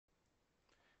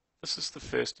This is the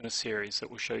first in a series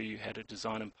that will show you how to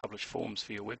design and publish forms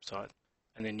for your website,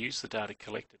 and then use the data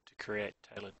collected to create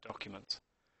tailored documents.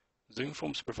 Zoom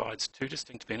Forms provides two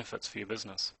distinct benefits for your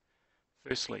business.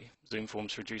 Firstly, Zoom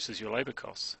Forms reduces your labour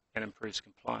costs and improves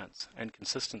compliance and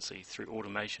consistency through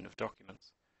automation of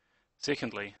documents.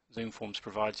 Secondly, Zoom Forms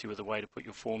provides you with a way to put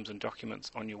your forms and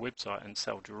documents on your website and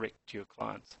sell direct to your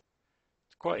clients.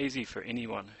 It's quite easy for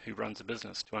anyone who runs a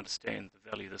business to understand the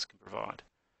value this can provide.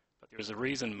 But there is a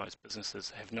reason most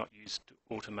businesses have not used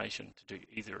automation to do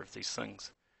either of these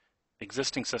things.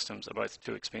 Existing systems are both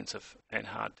too expensive and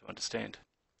hard to understand.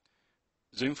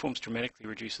 Zoom Forms dramatically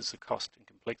reduces the cost and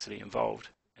complexity involved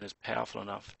and is powerful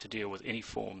enough to deal with any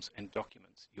forms and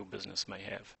documents your business may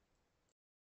have.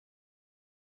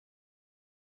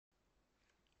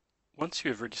 Once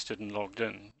you have registered and logged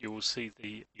in, you will see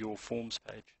the Your Forms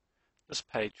page. This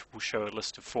page will show a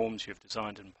list of forms you have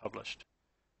designed and published.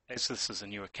 As this is a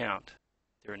new account,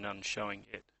 there are none showing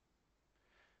yet.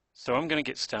 So I'm going to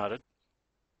get started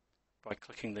by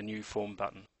clicking the New Form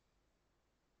button.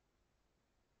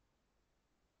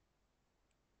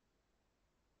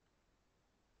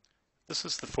 This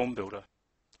is the form builder.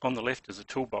 On the left is a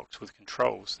toolbox with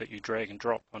controls that you drag and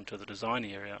drop onto the design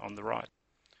area on the right.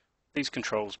 These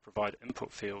controls provide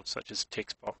input fields such as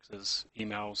text boxes,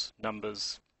 emails,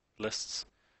 numbers, lists,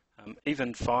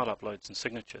 even file uploads and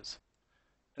signatures.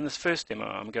 In this first demo,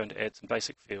 I'm going to add some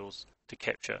basic fields to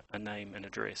capture a name and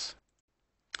address.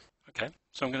 Okay,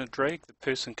 so I'm going to drag the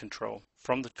person control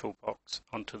from the toolbox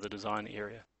onto the design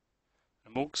area.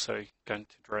 I'm also going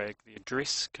to drag the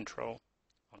address control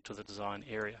onto the design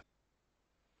area.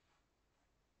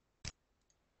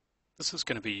 This is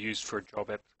going to be used for a job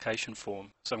application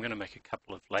form, so I'm going to make a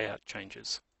couple of layout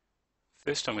changes.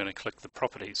 First, I'm going to click the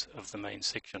properties of the main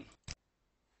section.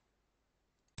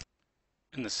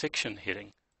 In the section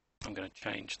heading, I'm going to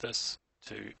change this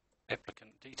to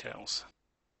applicant details.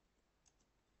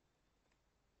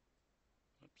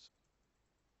 Oops.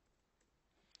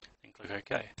 Then click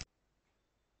OK.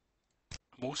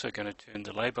 I'm also going to turn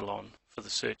the label on for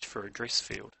the search for address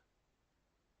field.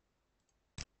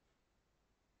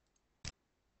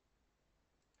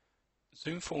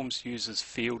 Zoom Forms uses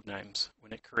field names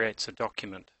when it creates a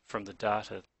document from the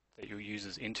data that your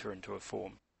users enter into a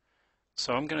form.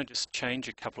 So I'm going to just change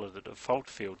a couple of the default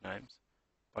field names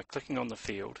by clicking on the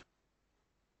field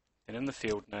and in the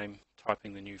field name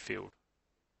typing the new field.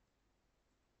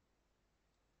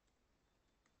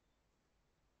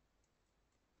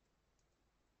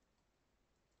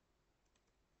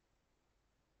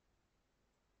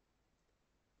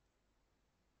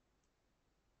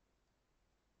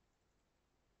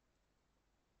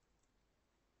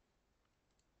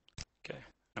 Okay,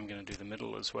 I'm going to do the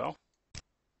middle as well.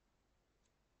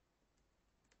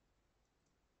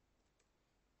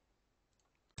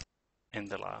 And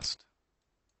the last.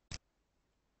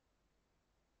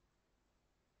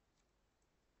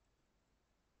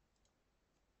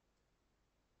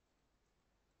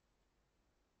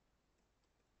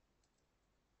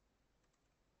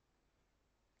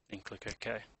 Then click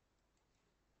OK.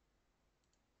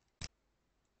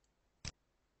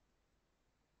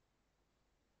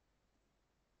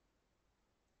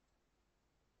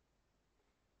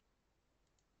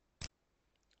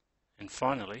 And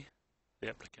finally, the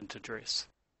applicant address.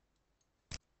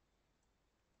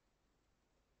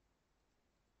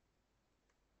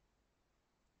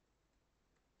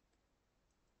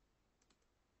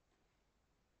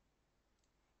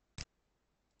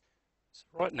 So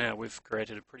right now we've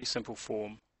created a pretty simple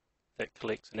form that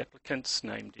collects an applicant's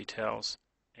name details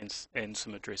and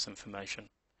some address information.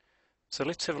 So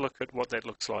let's have a look at what that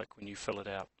looks like when you fill it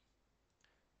out.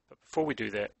 But before we do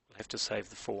that, we'll have to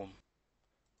save the form.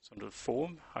 So under the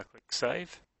form, I click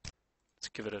Save. Let's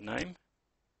give it a name.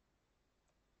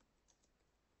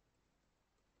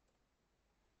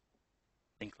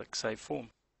 Then click Save Form.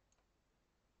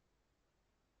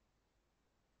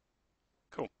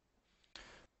 Cool.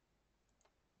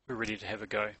 We're ready to have a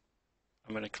go.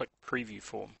 I'm going to click Preview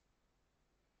Form.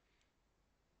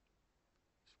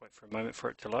 Just wait for a moment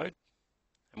for it to load,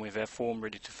 and we have our form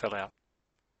ready to fill out.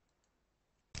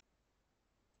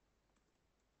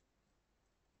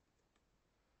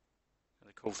 And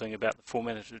the cool thing about the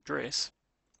formatted address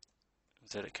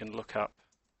is that it can look up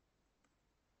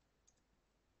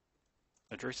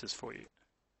addresses for you.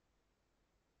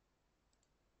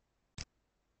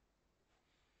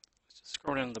 Let's just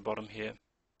scroll down to the bottom here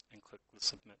and click the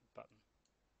Submit button.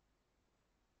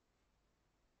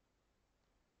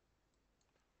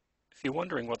 If you're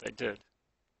wondering what they did,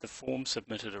 the form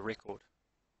submitted a record.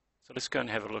 So let's go and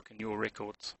have a look in your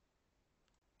records.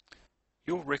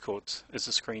 Your Records is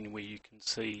a screen where you can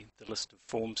see the list of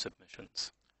form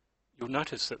submissions. You'll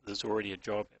notice that there's already a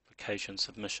job application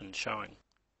submission showing,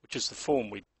 which is the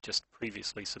form we just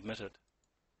previously submitted.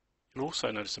 You'll also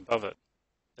notice above it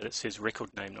that it says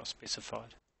record name not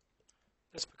specified.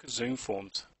 That's because Zoom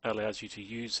Forms allows you to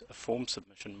use a form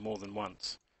submission more than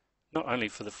once, not only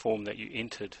for the form that you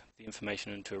entered the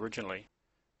information into originally,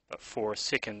 but for a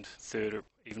second, third, or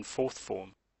even fourth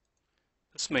form.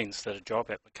 This means that a job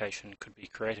application could be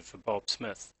created for Bob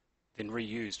Smith, then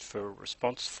reused for a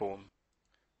response form,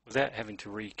 without having to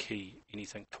rekey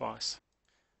anything twice.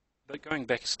 But going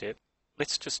back a step,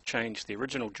 let's just change the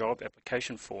original job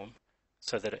application form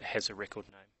so that it has a record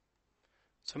name.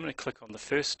 So I'm going to click on the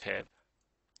first tab,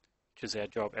 which is our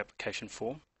job application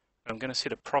form, and I'm going to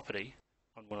set a property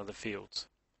on one of the fields.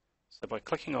 So by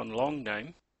clicking on long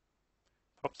name,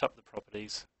 pops up the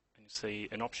properties, and you see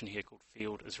an option here called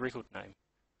field as record name.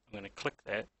 I'm going to click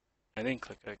that and then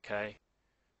click OK.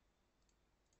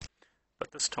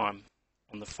 But this time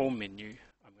on the form menu,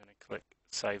 I'm going to click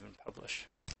save and publish.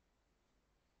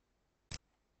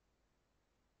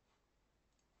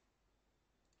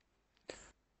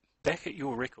 Back at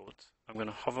your records, I'm going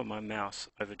to hover my mouse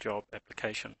over job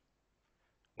application.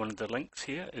 One of the links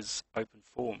here is open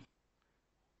form.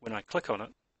 When I click on it,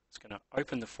 it's going to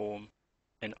open the form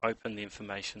and open the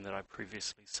information that I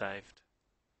previously saved.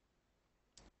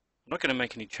 I'm not going to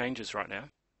make any changes right now.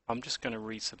 I'm just going to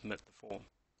resubmit the form.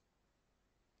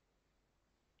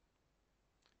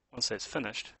 Once that's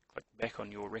finished, click back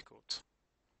on your records.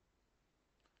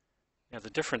 Now the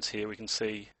difference here we can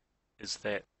see is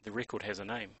that the record has a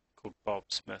name called Bob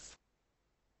Smith.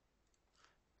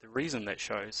 The reason that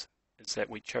shows is that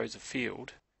we chose a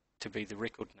field to be the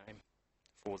record name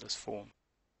for this form.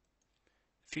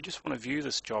 If you just want to view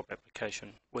this job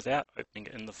application without opening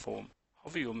it in the form,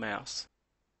 hover your mouse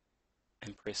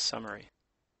and press Summary.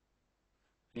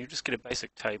 And you'll just get a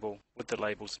basic table with the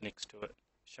labels next to it,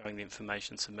 showing the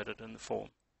information submitted in the form.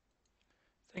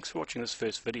 Thanks for watching this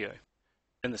first video.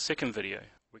 In the second video,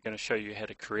 we're going to show you how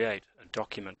to create a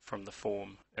document from the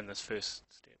form in this first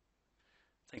step.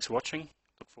 Thanks for watching.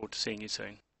 Look forward to seeing you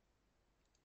soon.